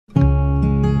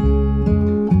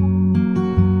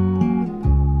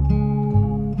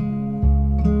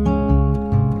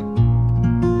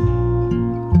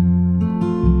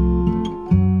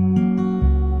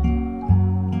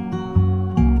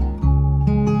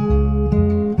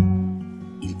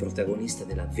protagonista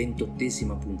della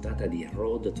 28ª puntata di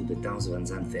Road to the Townes Van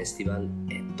Zandt Festival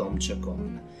è Thom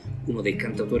Chacon, uno dei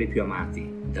cantautori più amati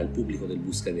dal pubblico del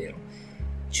Buscadero.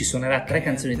 Ci suonerà 3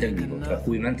 canzoni dal vivo, tra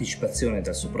cui un'anticipazione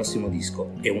dal suo prossimo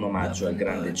disco e un omaggio al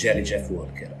grande Jerry Jeff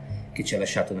Walker, che ci ha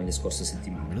lasciato nelle scorse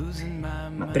settimane.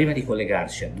 Ma prima di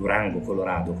collegarci a Durango,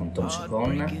 Colorado con Thom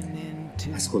Chacon,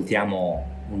 ascoltiamo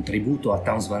un tributo a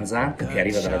Townes Van Zandt che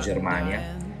arriva dalla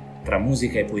Germania, tra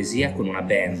musica e poesia, con una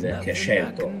band che ha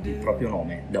scelto il proprio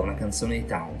nome da una canzone di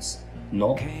Townes,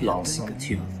 No Lonesome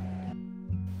Tune.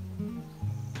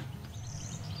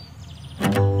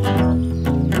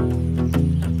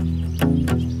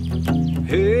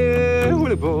 Hey,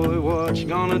 Willie boy, what you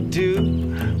gonna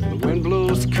do? The wind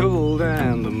blows cold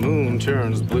and the moon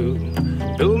turns blue.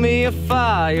 Build me a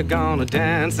fire, gonna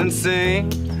dance and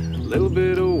sing. A little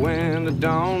bit of wind, it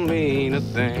don't mean a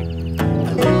thing.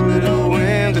 A little bit of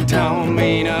wind, it don't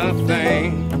mean a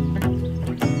thing.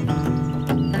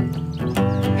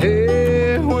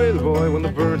 Hey, Willie boy, when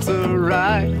the birds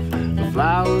arrive, the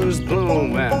flowers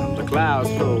bloom and the clouds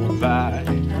float by.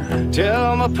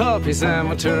 Tell my puppies and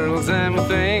my turtles and my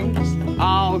things,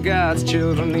 all God's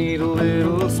children need a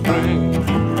little spring.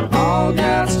 All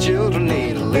God's children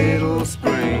need a little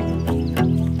spring.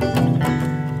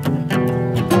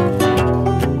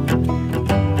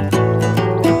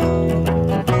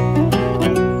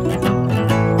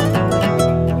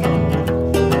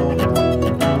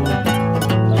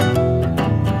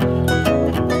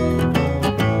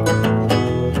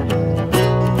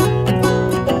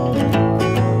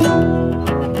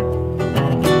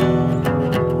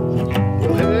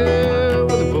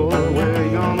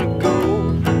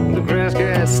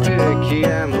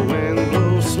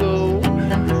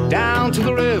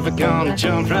 Gonna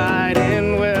jump right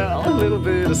in. Well, a little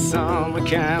bit of summer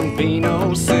can be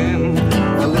no sin.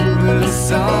 A little bit of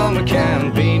summer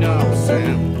can be no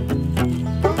sin.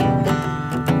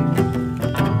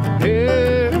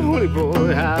 Hey, Willie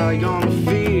boy, how you gonna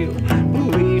feel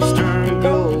when the leaves turn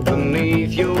gold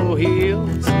beneath your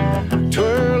heels?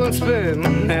 Twirl and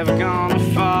spin, never gonna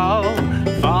fall.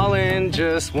 Falling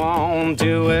just won't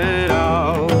do it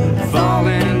all.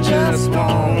 Falling just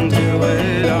won't do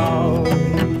it all.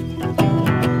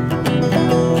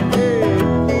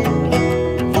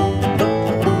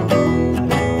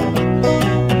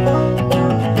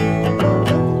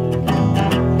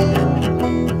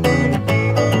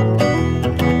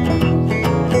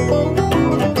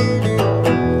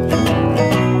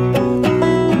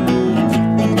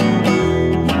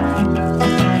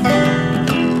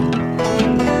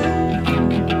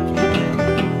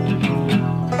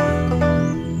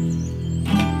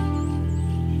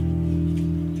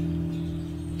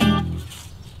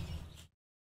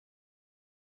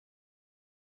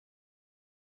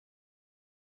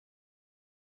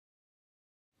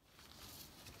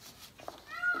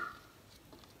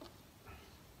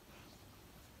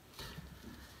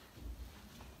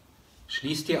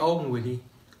 Schließ die Augen, Willi,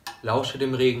 lausche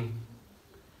dem Regen.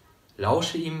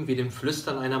 Lausche ihm wie dem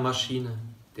Flüstern einer Maschine,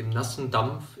 dem nassen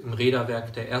Dampf im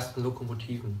Räderwerk der ersten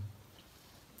Lokomotiven.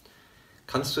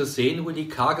 Kannst du es sehen, Willi,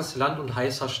 karges Land und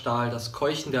heißer Stahl, das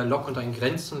Keuchen der Lok und ein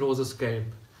grenzenloses Gelb,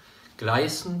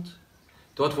 gleißend,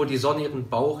 dort wo die Sonne ihren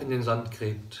Bauch in den Sand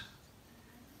gräbt.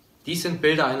 Dies sind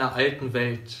Bilder einer alten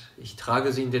Welt, ich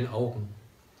trage sie in den Augen.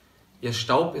 Ihr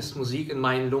Staub ist Musik in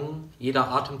meinen Lungen, jeder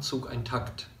Atemzug ein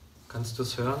Takt. Kannst du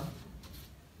es hören?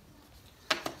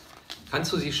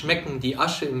 Kannst du sie schmecken, die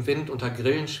Asche im Wind unter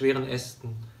grillenschweren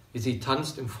Ästen, wie sie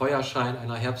tanzt im Feuerschein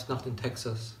einer Herbstnacht in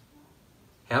Texas?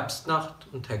 Herbstnacht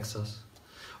und Texas.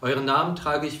 Eure Namen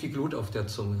trage ich wie Glut auf der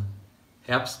Zunge.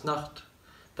 Herbstnacht,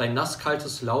 dein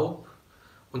nasskaltes Laub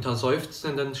unter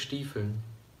seufzenden Stiefeln.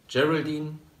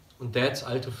 Geraldine und Dads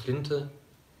alte Flinte.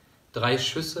 3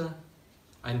 Schüsse,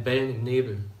 ein Bellen im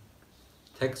Nebel.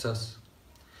 Texas.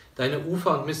 Deine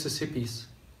Ufer und Mississippis,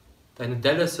 deine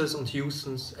Dallases und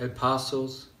Houstons, El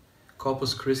Pasos,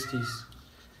 Corpus Christis,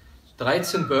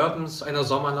 13 Bourbons einer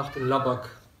Sommernacht in Lubbock,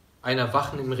 ein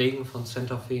Erwachen im Regen von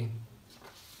Santa Fe.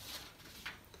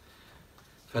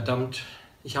 Verdammt,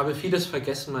 ich habe vieles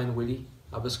vergessen, mein Willi,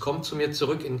 aber es kommt zu mir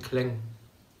zurück in Klängen.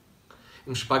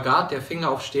 Im Spagat der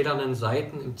Finger auf stählernen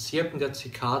Saiten, im Zirpen der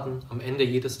Zikaden am Ende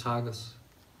jedes Tages.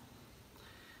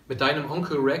 Mit deinem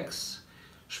Onkel Rex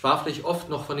schwafle ich oft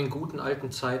noch von den guten alten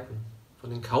Zeiten, von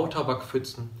den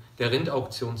Kautabakpfützen der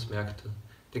Rindauktionsmärkte,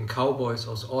 den Cowboys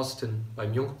aus Austin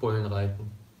beim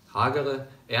Jungbullenreiten. Hagere,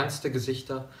 ernste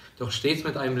Gesichter, doch stets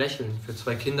mit einem Lächeln für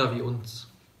 2 Kinder wie uns.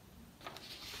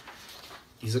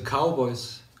 Diese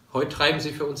Cowboys, heute treiben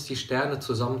sie für uns die Sterne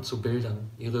zusammen zu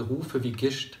Bildern, ihre Rufe wie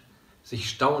Gischt, sich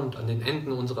stauend an den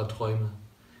Enden unserer Träume.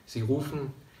 Sie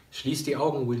rufen, Schließ die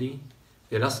Augen, Willy.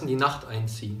 Wir lassen die Nacht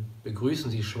einziehen,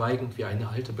 begrüßen sie schweigend wie eine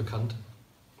alte Bekannte.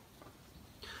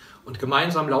 Und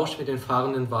gemeinsam lauschen wir den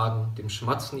fahrenden Wagen, dem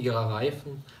Schmatzen ihrer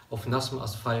Reifen auf nassem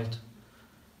Asphalt,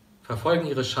 verfolgen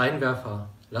ihre Scheinwerfer,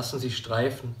 lassen sie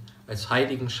streifen als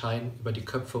heiligen Schein über die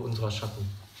Köpfe unserer Schatten.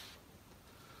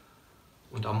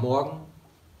 Und am Morgen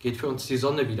geht für uns die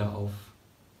Sonne wieder auf,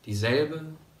 dieselbe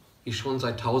wie schon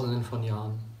seit Tausenden von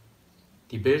Jahren,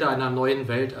 die Bilder einer neuen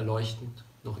Welt erleuchtend,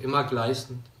 noch immer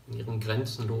gleißend in ihrem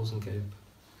grenzenlosen Gelb.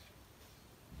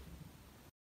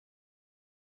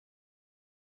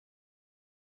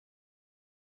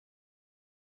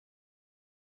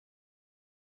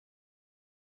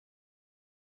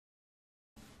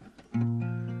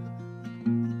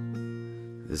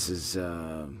 This is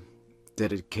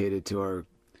dedicated to our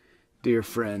dear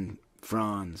friend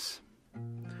Franz.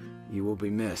 You will be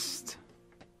missed.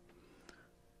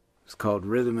 It's called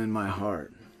Rhythm in My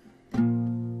Heart.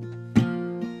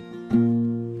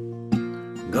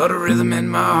 Got a rhythm in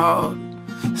my heart,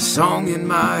 a song in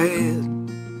my head,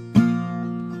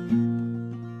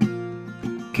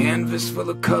 canvas full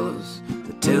of colors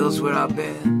that tells where I've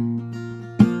been.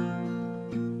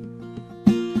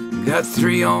 Got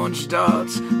 3 orange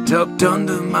dots tucked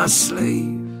under my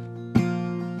sleeve.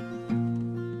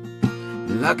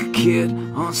 Like a kid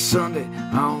on Sunday,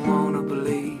 I wanna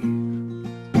believe.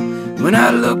 When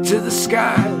I look to the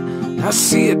sky, I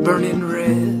see it burning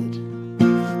red.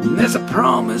 And there's a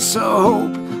promise of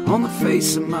hope on the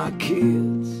face of my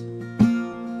kids.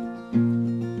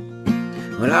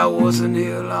 Well, I wasn't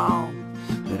here long,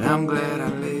 but I'm glad I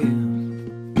lived.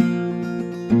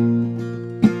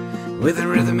 With a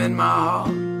rhythm in my heart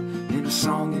and a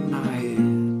song in my head.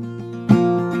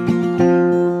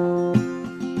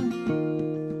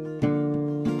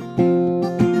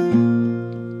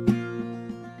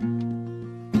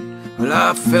 Well,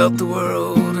 I felt the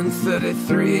world in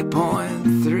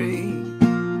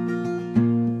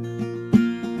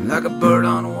 33.3. Like a bird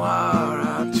on a wire,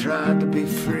 I tried to be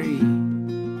free.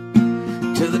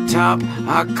 To the top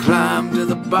I climbed, to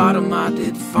the bottom I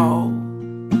did fall.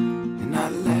 And I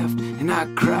laughed and I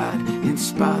cried in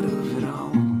spite of it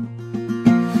all.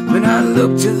 When I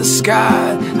look to the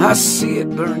sky, I see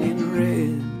it burning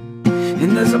red.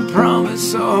 And there's a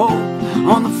promise of hope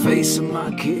on the face of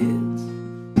my kids.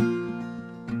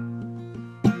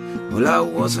 Well, I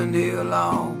wasn't here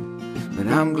long, but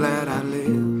I'm glad I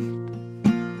lived.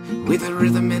 With a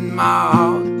rhythm in my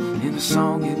heart and a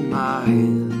song in my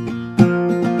head.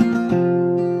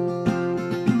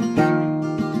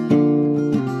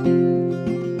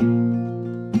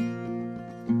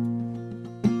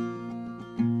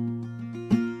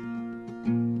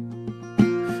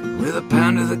 With a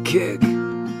pound of the kick,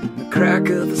 the crack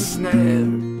of the snare,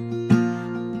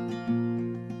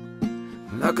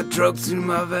 like a drug through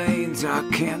my veins I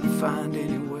can't find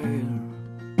anywhere.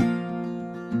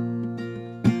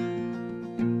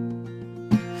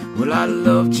 Well, I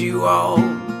loved you all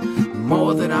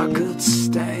more than I could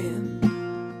stand.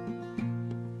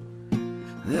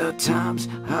 There are times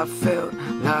I felt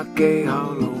like a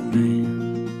hollow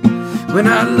man. When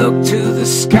I look to the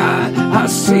sky, I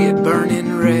see it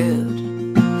burning red.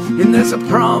 And there's a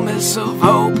promise of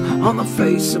hope on the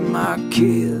face of my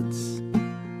kids.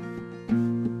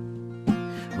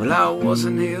 Well, I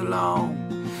wasn't here long,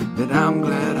 but I'm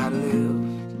glad I lived.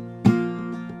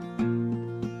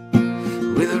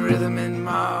 With a rhythm in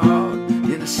my heart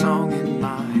and a song in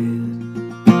my head.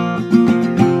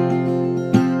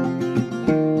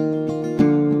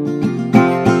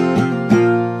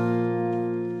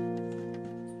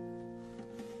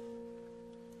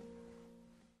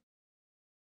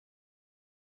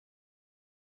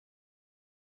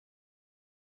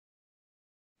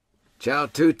 Ciao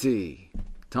tutti.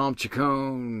 Thom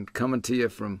Chacon coming to you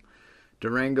from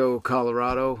Durango,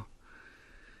 Colorado.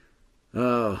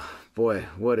 Oh boy,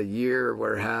 what a year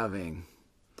we're having.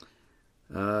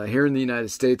 Here in the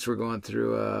United States, we're going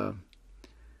through a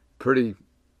pretty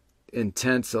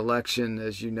intense election,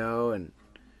 as you know, and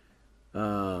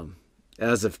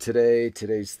as of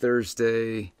today's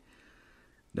Thursday,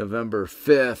 November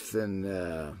 5th,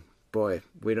 and boy,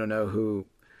 we don't know who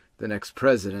the next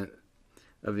president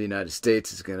of the United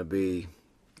States is going to be.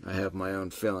 I have my own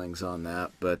feelings on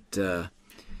that, but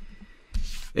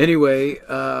anyway,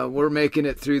 we're making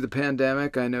it through the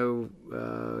pandemic. I know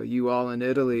you all in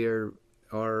Italy are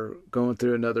going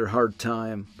through another hard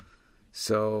time,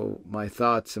 so my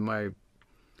thoughts and my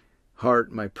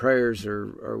heart, my prayers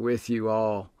are with you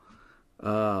all.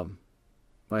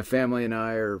 My family and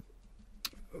I are,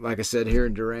 like I said, here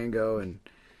in Durango, and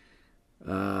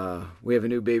we have a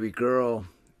new baby girl.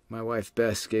 My wife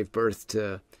Bess gave birth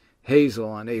to Hazel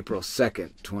on April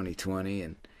 2nd, 2020,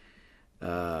 and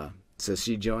so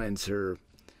she joins her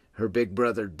big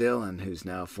brother Dylan, who's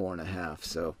now 4.5.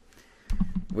 So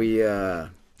we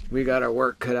got our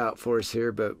work cut out for us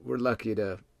here, but we're lucky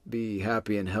to be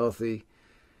happy and healthy.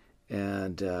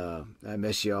 And I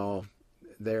miss y'all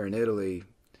there in Italy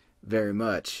very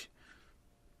much.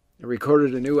 I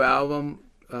recorded a new album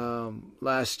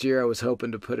last year. I was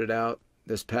hoping to put it out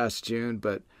this past June,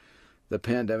 but the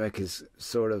pandemic has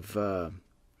sort of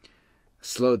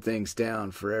slowed things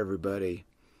down for everybody.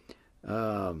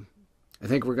 I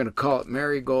think we're going to call it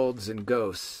Marigolds and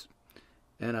Ghosts,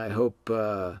 and I hope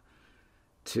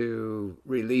to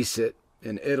release it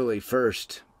in Italy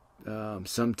first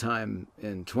sometime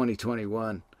in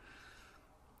 2021.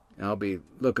 I'll be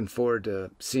looking forward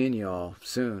to seeing y'all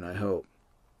soon, I hope.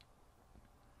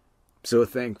 So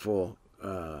thankful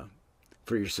for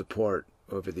your support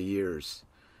over the years,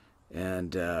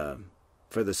 and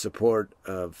for the support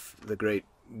of the great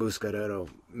Buscadero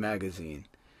magazine.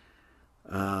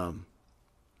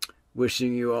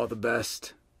 Wishing you all the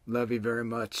best. Love you very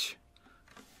much.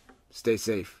 Stay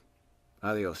safe.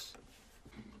 Adios.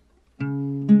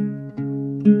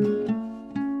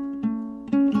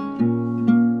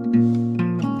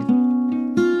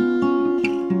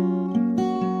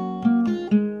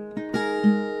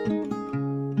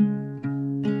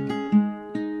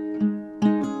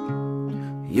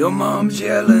 Your mom's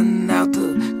yelling out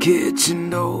the kitchen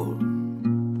door.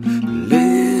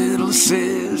 Little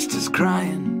sister's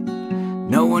crying.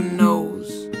 No one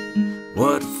knows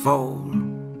what for.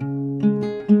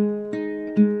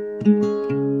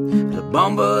 The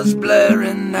bomber's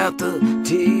blaring out the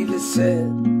TV set.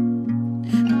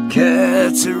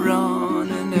 Cats are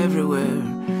running everywhere.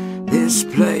 This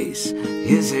place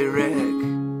is a wreck.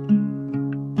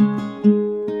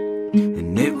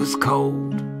 And it was cold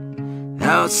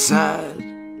outside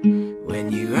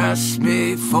when you asked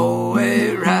me for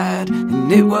a ride, and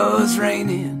it was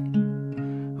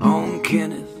raining on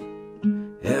Kenneth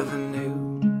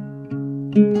Avenue.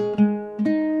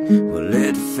 Well,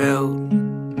 it felt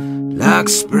like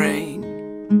spring,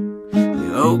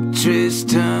 the oak trees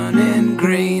turning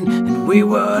green, and we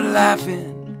were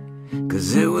laughing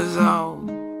 'cause it was all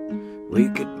we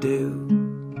could do.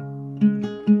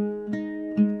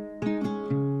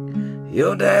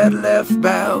 Your dad left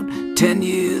about 10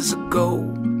 years ago.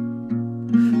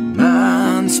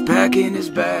 Mine's packing his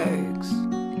bags,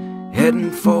 heading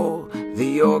for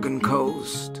the Oregon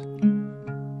coast.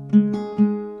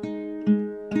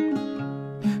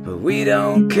 But we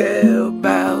don't care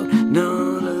about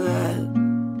none of that,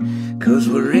 'cause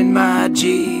we're in my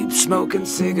Jeep smoking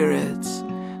cigarettes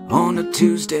on a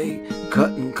Tuesday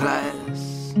cutting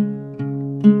class.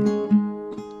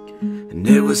 And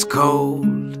it was cold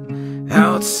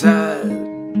outside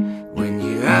when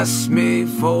you asked me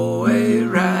for a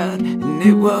ride, and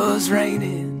it was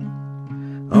raining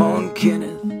on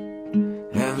Kenneth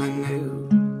Avenue.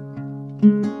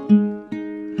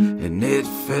 And it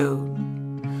felt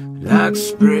like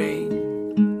spring,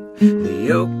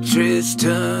 the oak trees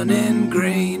turning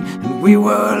green, and we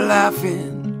were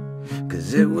laughing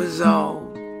 'cause it was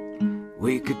all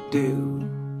we could do.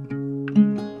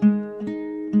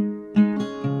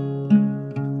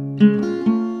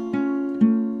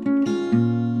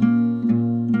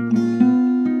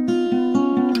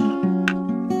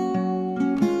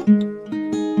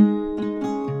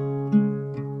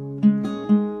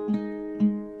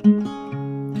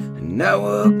 Now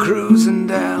we're cruising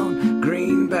down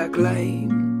Greenback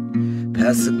Lane,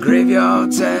 past the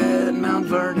graveyards at Mount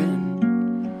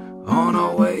Vernon, on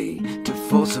our way to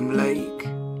Folsom Lake.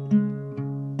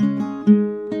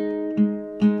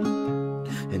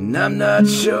 And I'm not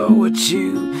sure what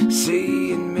you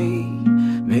see in me.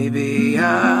 Maybe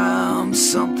I'm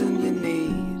something you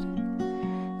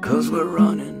need, 'cause we're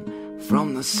running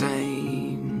from the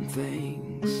same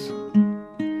things.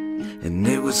 And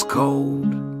it was cold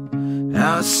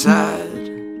outside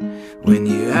when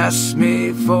you asked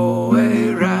me for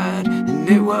a ride, and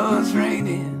it was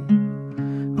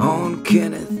raining on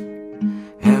Kenneth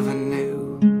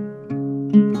Avenue.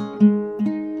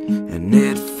 And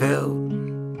it felt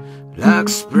like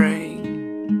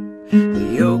spring,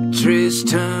 the oak trees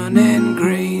turning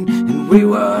green, and we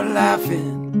were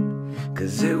laughing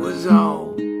 'cause it was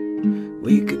all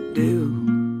we could do.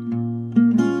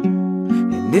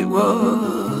 And it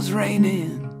was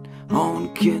raining on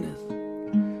Kenneth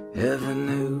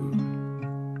Avenue.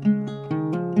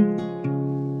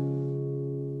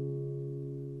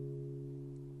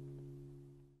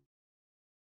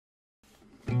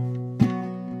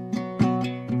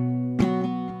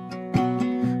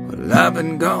 Well, I've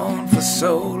been gone for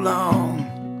so long,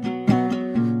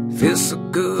 Feels so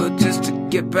good just to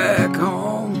get back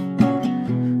home,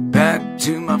 back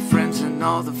to my friends and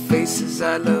all the faces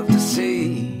I love to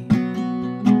see.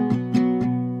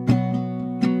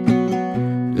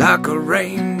 Like a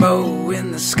rainbow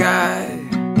in the sky,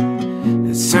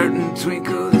 a certain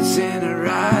twinkle that's in her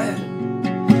eye,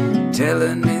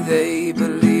 telling me they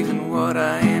believe in what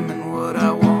I am and what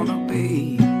I wanna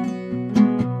be.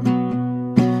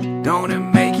 Don't it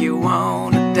make you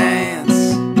wanna dance?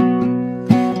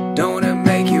 Don't it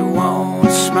make you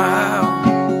wanna smile?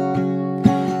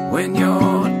 When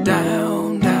you're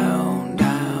down, down,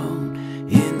 down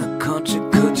in the country,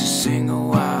 could you sing a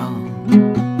while?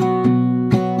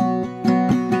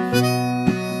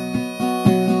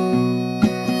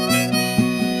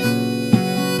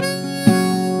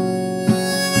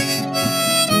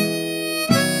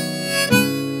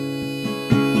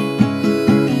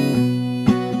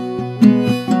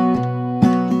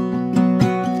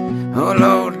 Oh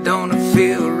Lord, don't it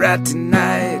feel right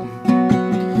tonight,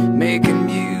 making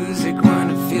music when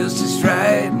it feels just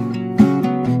right,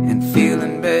 and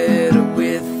feeling better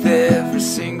with every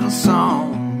single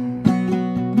song.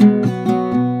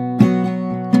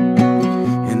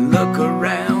 And look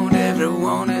around,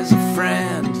 everyone is a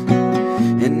friend,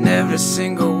 and every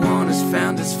single one has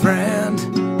found his friend,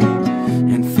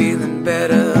 and feeling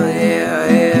better, yeah,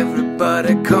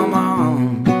 everybody come on.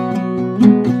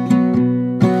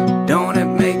 Don't it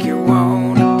make you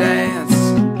wanna dance?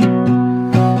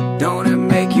 Don't it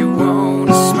make you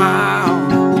wanna smile?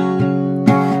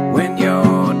 When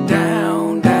you're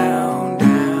down, down,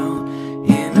 down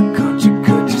in the country,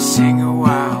 could you sing a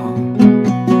while?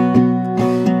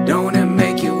 Don't it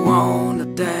make you wanna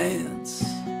dance?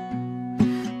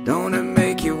 Don't it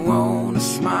make you wanna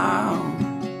smile?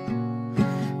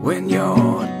 When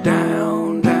you're down